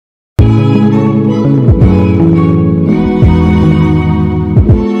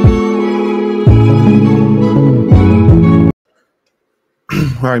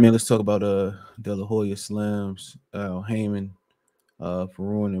All right, man. Let's talk about De La Hoya slams Haymon for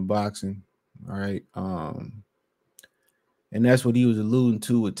ruining boxing. All right, and that's what he was alluding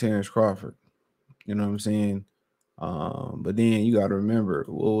to with Terrence Crawford. You know what I'm saying? But then you got to remember,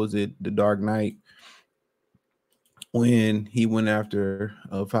 what was it? The Dark Knight, when he went after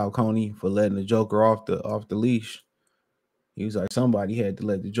Falcone for letting the Joker off the leash. He was like, somebody had to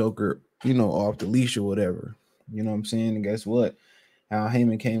let the Joker, off the leash or whatever. You know what I'm saying? And guess what? Al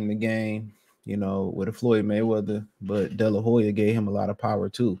Heyman came in the game, with a Floyd Mayweather, but De La Hoya gave him a lot of power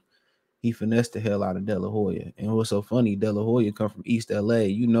too. He finessed the hell out of De La Hoya. And what's so funny, De La Hoya come from East LA.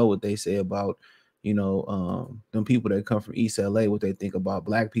 You know what they say about, them people that come from East LA, what they think about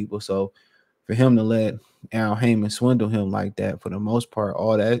black people. So for him to let Al Heyman swindle him like that, for the most part,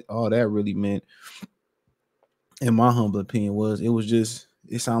 all that really meant, in my humble opinion,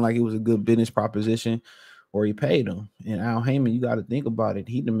 it sounded like it was a good business proposition, or he paid him. And Al Heyman, you got to think about it.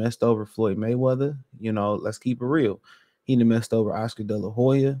 He done messed over Floyd Mayweather. Let's keep it real. He done messed over Oscar De La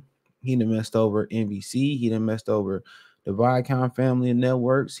Hoya. He done messed over NBC. He done messed over the Viacom family of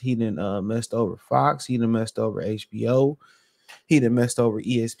networks. He done messed over Fox. He done messed over HBO. He done messed over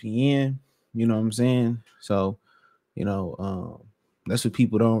ESPN. You know what I'm saying? So, you know, um, that's what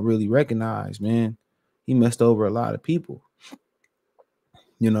people don't really recognize, man. He messed over a lot of people,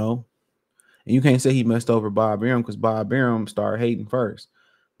 you know. And you can't say he messed over Bob Arum, because Bob Arum started hating first.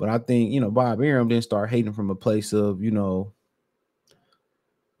 But I think, Bob Arum didn't start hating from a place of, it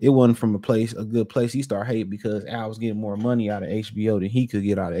wasn't from a good place. He started hating because Al was getting more money out of HBO than he could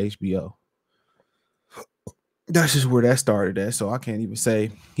get out of HBO. That's just where that started at. So I can't even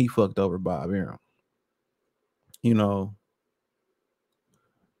say he fucked over Bob Arum. You know,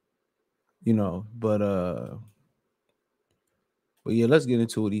 but yeah, let's get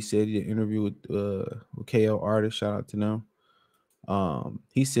into what he said. He did an interview with KO Artist. Shout out to them.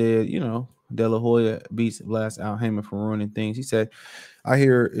 He said, De La Hoya beats last Al Heyman for ruining things. He said, I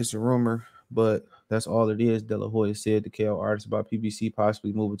hear it's a rumor, but that's all it is. De La Hoya said to KO Artist about PBC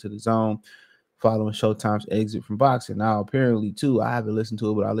possibly moving to the zone following Showtime's exit from boxing. Now, apparently, too, I haven't listened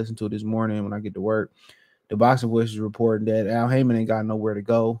to it, but I listened to it this morning when I get to work. The Boxing Voice is reporting that Al Heyman ain't got nowhere to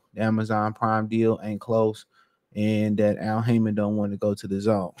go. The Amazon Prime deal ain't close, and that Al Heyman don't want to go to the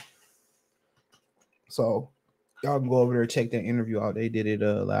zone. So y'all can go over there and check that interview out. They did it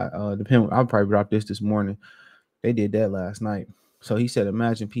depending. I'll probably drop this morning. They did that last night. So he said,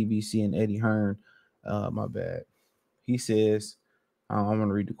 imagine PBC and Eddie Hearn. My bad. He says, I'm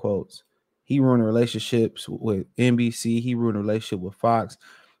gonna read the quotes. He ruined relationships with NBC. He ruined a relationship with Fox.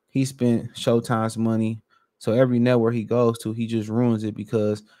 He spent Showtime's money. So every network he goes to, he just ruins it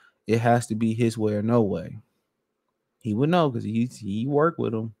because it has to be his way or no way. He would know because he worked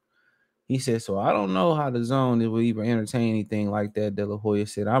with him. He said, so I don't know how the zone will even entertain anything like that. De La Hoya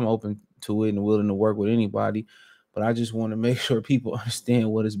said, I'm open to it and willing to work with anybody, but I just want to make sure people understand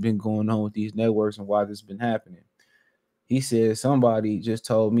what has been going on with these networks and why this has been happening. He said, somebody just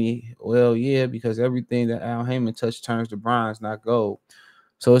told me, well, yeah, because everything that Al Heyman touched turns to bronze, not gold.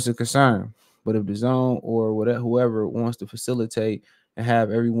 So it's a concern. But if the zone or whatever, whoever wants to facilitate and have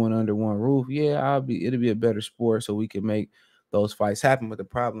everyone under one roof, yeah, it'll be a better sport so we can make those fights happen. But the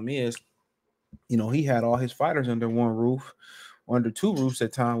problem is, he had all his fighters under one roof, under two roofs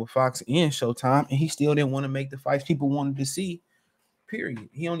at time with Fox and Showtime, and he still didn't want to make the fights people wanted to see. Period.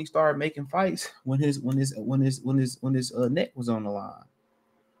 He only started making fights when his neck was on the line.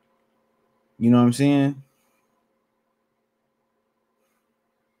 You know what I'm saying?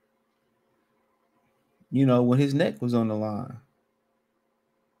 When his neck was on the line.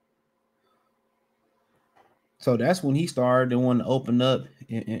 So that's when he started to want to open up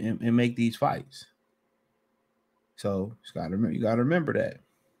and make these fights. So you gotta remember that.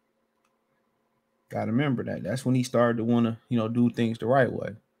 Gotta remember that. That's when he started to want to, do things the right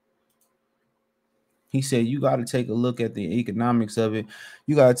way. He said, you got to take a look at the economics of it.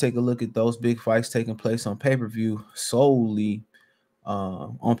 You got to take a look at those big fights taking place on pay-per-view solely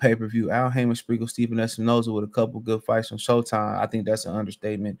on pay-per-view. Al Heyman sprinkled Stephen Espinoza with a couple good fights on Showtime. I think that's an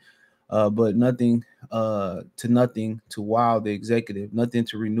understatement. But nothing to wow the executive, nothing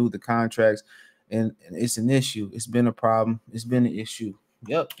to renew the contracts. And it's an issue. It's been a problem. It's been an issue.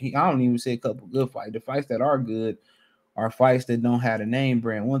 Yep. I don't even say a couple good fights. The fights that are good are fights that don't have a name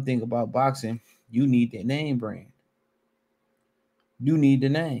brand. One thing about boxing, you need the name brand. You need the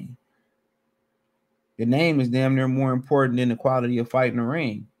name. The name is damn near more important than the quality of fight in the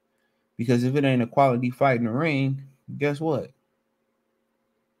ring. Because if it ain't a quality fight in the ring, guess what?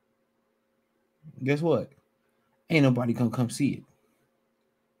 Guess what? Ain't nobody gonna come see it.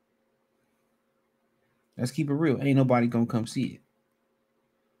 Let's keep it real. Ain't nobody gonna come see it.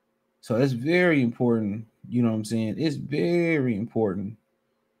 So it's very important, you know what I'm saying? It's very important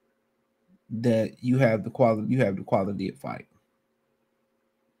that you have the quality of fight.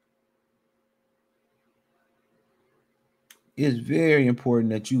 It's very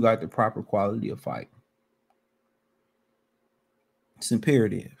important that you got the proper quality of fight. It's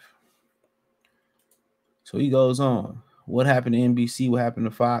imperative. So he goes on. What happened to NBC? What happened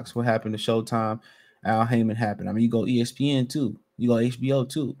to Fox? What happened to Showtime? Al Heyman happened. I mean, you go ESPN too. You go HBO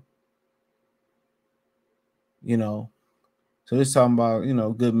too. You know, so this talking about,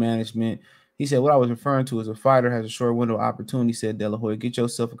 good management. He said, what I was referring to is a fighter has a short window of opportunity, said De La Hoya. Get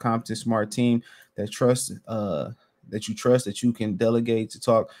yourself a competent, smart team that you trust, that you can delegate to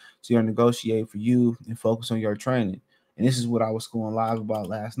talk to your negotiate for you and focus on your training. And this is what I was going live about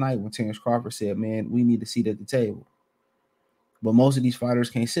last night when Terrence Crawford said, man, we need a seat at the table. But most of these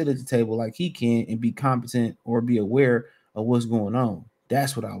fighters can't sit at the table like he can and be competent or be aware of what's going on.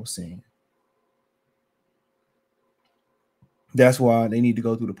 That's what I was saying. That's why they need to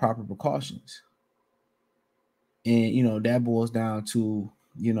go through the proper precautions. And that boils down to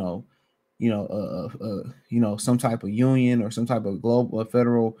some type of union or some type of global,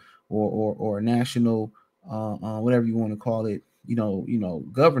 federal, or national, whatever you want to call it,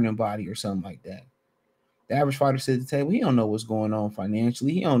 governing body or something like that. The average fighter sits at the table. He don't know what's going on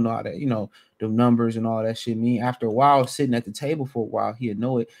financially. He don't know how to, the numbers and all that shit mean. After a while, sitting at the table for a while, he'll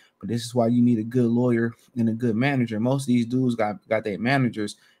know it. But this is why you need a good lawyer and a good manager. Most of these dudes got their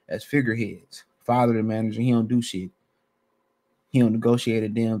managers as figureheads. Father the manager, he don't do shit. He don't negotiate a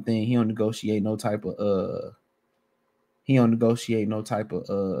damn thing. He don't negotiate no type of he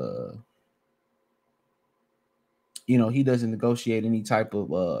doesn't negotiate any type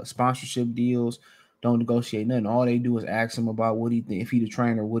of sponsorship deals. Don't negotiate nothing. All they do is ask him about what he think. If he the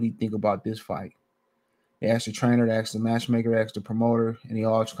trainer, what he think about this fight. They ask the trainer, they ask the matchmaker, they ask the promoter, and they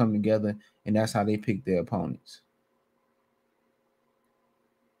all come together, and that's how they pick their opponents.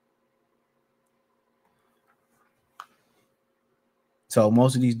 So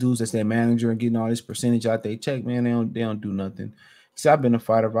most of these dudes that's their manager and getting all this percentage out they check, man, they don't do nothing. See, I've been a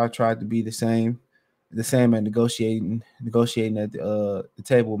fighter. If I tried to be the same at negotiating at the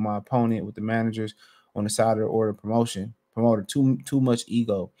table with my opponent, with the managers on the side of the order promoter, too much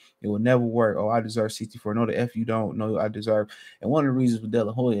ego. It will never work. Oh, I deserve 64. No, the F you don't. No, I deserve. And one of the reasons with De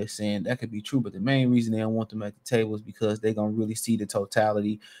La Hoya is saying that could be true, but the main reason they don't want them at the table is because they're gonna really see the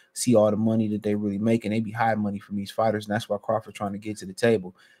totality, see all the money that they really make, and they be high money from these fighters, and that's why Crawford trying to get to the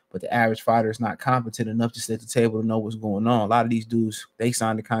table. But the average fighter is not competent enough to sit at the table to know what's going on. A lot of these dudes, they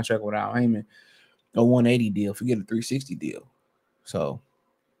signed a contract with Al Heyman, a 180 deal, forget a 360 deal. So,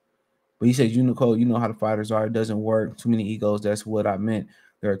 but he says, Nicole, you know how the fighters are. It doesn't work. Too many egos. That's what I meant.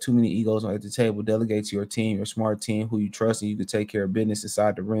 There are too many egos at the table. Delegate to your team, your smart team, who you trust, and you can take care of business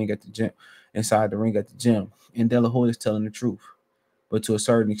inside the ring at the gym. And De La Hoya is telling the truth, but to a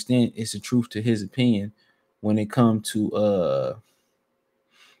certain extent, it's the truth to his opinion. When it comes to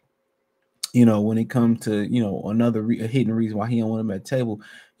another hidden reason why he don't want them at the table,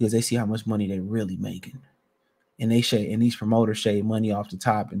 because they see how much money they really making. And these promoters shave money off the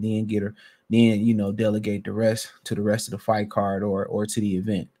top and then delegate the rest to the rest of the fight card or to the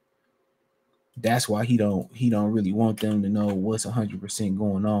event. That's why he don't really want them to know what's 100%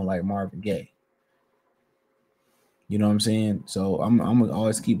 going on, like Marvin Gaye. You know what I'm saying? So I'm gonna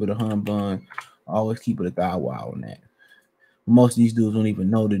always keep it a bun, always keep it a thigh wow on that. Most of these dudes don't even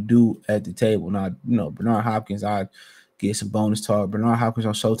know the dude at the table. Now, Bernard Hopkins, I get some bonus talk. Bernard Hopkins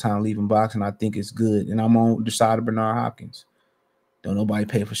on Showtime leaving boxing, I think it's good. And I'm on the side of Bernard Hopkins. Don't nobody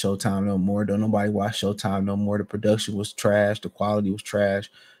pay for Showtime no more. Don't nobody watch Showtime no more. The production was trash. The quality was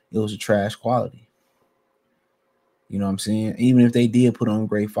trash. It was a trash quality. You know what I'm saying? Even if they did put on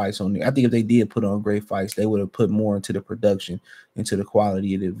great fights on there, I think if they did put on great fights, they would have put more into the production, into the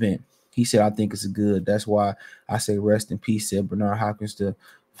quality of the event. He said, I think it's good. That's why I say rest in peace, said Bernard Hopkins to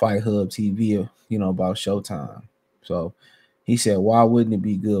Fight Hub TV, about Showtime. So he said, why wouldn't it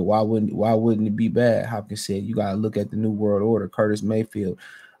be good? Why wouldn't it be bad? Hopkins said, you gotta look at the New World Order, Curtis Mayfield.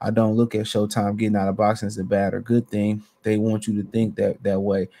 I don't look at Showtime getting out of boxing as a bad or good thing. They want you to think that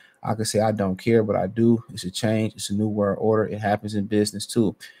way. I could say I don't care, but I do. It's a change. It's a new world order. It happens in business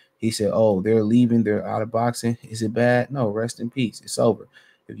too. He said, oh, they're leaving. They're out of boxing. Is it bad? No, rest in peace. It's over.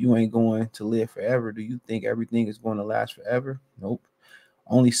 If you ain't going to live forever, do you think everything is going to last forever? Nope.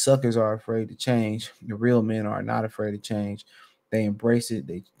 Only suckers are afraid to change. The real men are not afraid to change. They embrace it.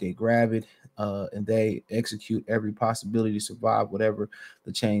 They grab it, and they execute every possibility to survive whatever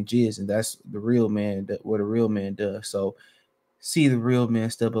the change is. And that's the real man. What a real man does. So see the real man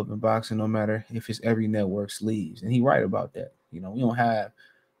step up in boxing, no matter if it's every network sleeves. And he right about that. We don't have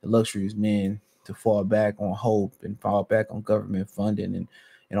The luxury is men to fall back on hope and fall back on government funding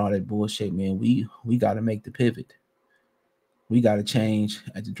and all that bullshit, man. We got to make the pivot. We got to change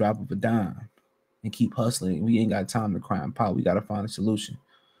at the drop of a dime and keep hustling. We ain't got time to cry and pout. We got to find a solution.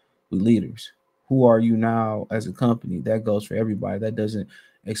 We leaders. Who are you now as a company? That goes for everybody. That doesn't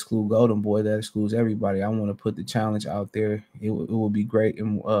exclude Golden Boy. That excludes everybody. I want to put the challenge out there. It will be great,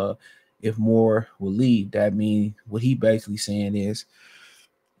 and if more will leave, that means what he basically saying is,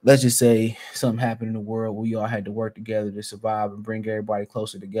 let's just say something happened in the world. We all had to work together to survive and bring everybody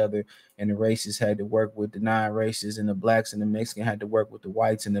closer together. And the races had to work with the non-races, and the blacks and the Mexican had to work with the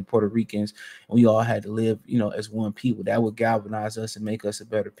whites and the Puerto Ricans. And we all had to live, as one people. That would galvanize us and make us a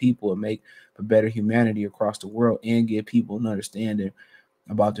better people and make for better humanity across the world and give people an understanding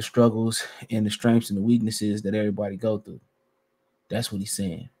about the struggles and the strengths and the weaknesses that everybody go through. That's what he's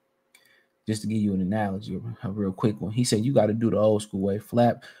saying. Just to give you an analogy, a real quick one. He said you got to do the old school way,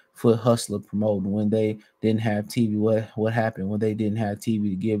 flap foot hustler promoting. When they didn't have TV, what happened? When they didn't have TV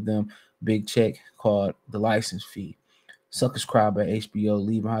to give them big check called the license fee. Suckers cry by HBO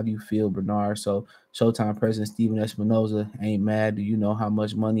leaving. How do you feel, Bernard? So Showtime president Steven Espinoza ain't mad. Do you know how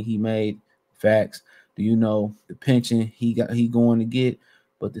much money he made? Facts. Do you know the pension he going to get?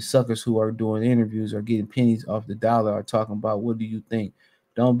 But the suckers who are doing interviews are getting pennies off the dollar are talking about, what do you think?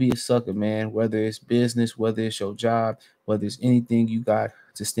 Don't be a sucker, man. Whether it's business, whether it's your job, whether it's anything, you got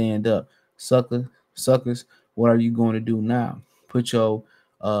to stand up. Suckers, what are you going to do now? Put your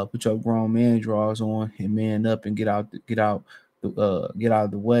grown man drawers on and man up and get out of the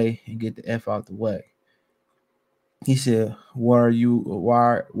way and get the F out the way. He said, what are you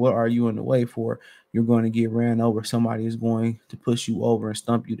in the way for? You're going to get ran over. Somebody is going to push you over and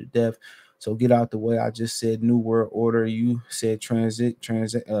stump you to death. So get out the way. I just said new world order. You said transition.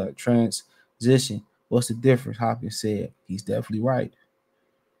 What's the difference? Hopkins said. He's definitely right.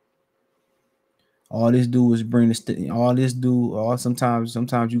 All this do is bring sometimes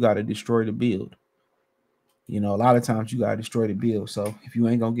you gotta destroy the build. A lot of times you gotta destroy the build. So if you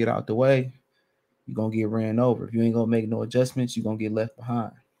ain't gonna get out the way, you're gonna get ran over. If you ain't gonna make no adjustments, you're gonna get left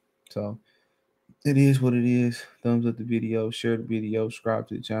behind. So it is what it is. Thumbs up the video, share the video, subscribe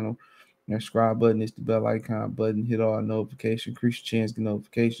to the channel. That subscribe button is the bell icon button. Hit all notifications, increase your chance to get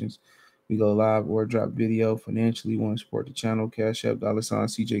notifications. We go live or drop video financially. Want to support the channel? Cash App, $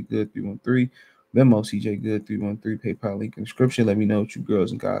 CJ Good 313. Venmo CJ Good 313. PayPal link in the description. Let me know what you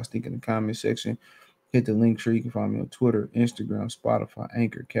girls and guys think in the comment section. Hit the link tree. You can find me on Twitter, Instagram, Spotify,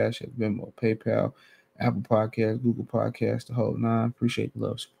 Anchor, Cash App, Venmo, PayPal, Apple Podcasts, Google Podcasts, the whole nine. Appreciate the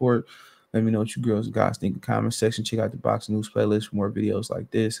love, support. Let me know what you girls and guys think in the comment section. Check out the Box News playlist for more videos like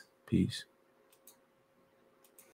this. Peace.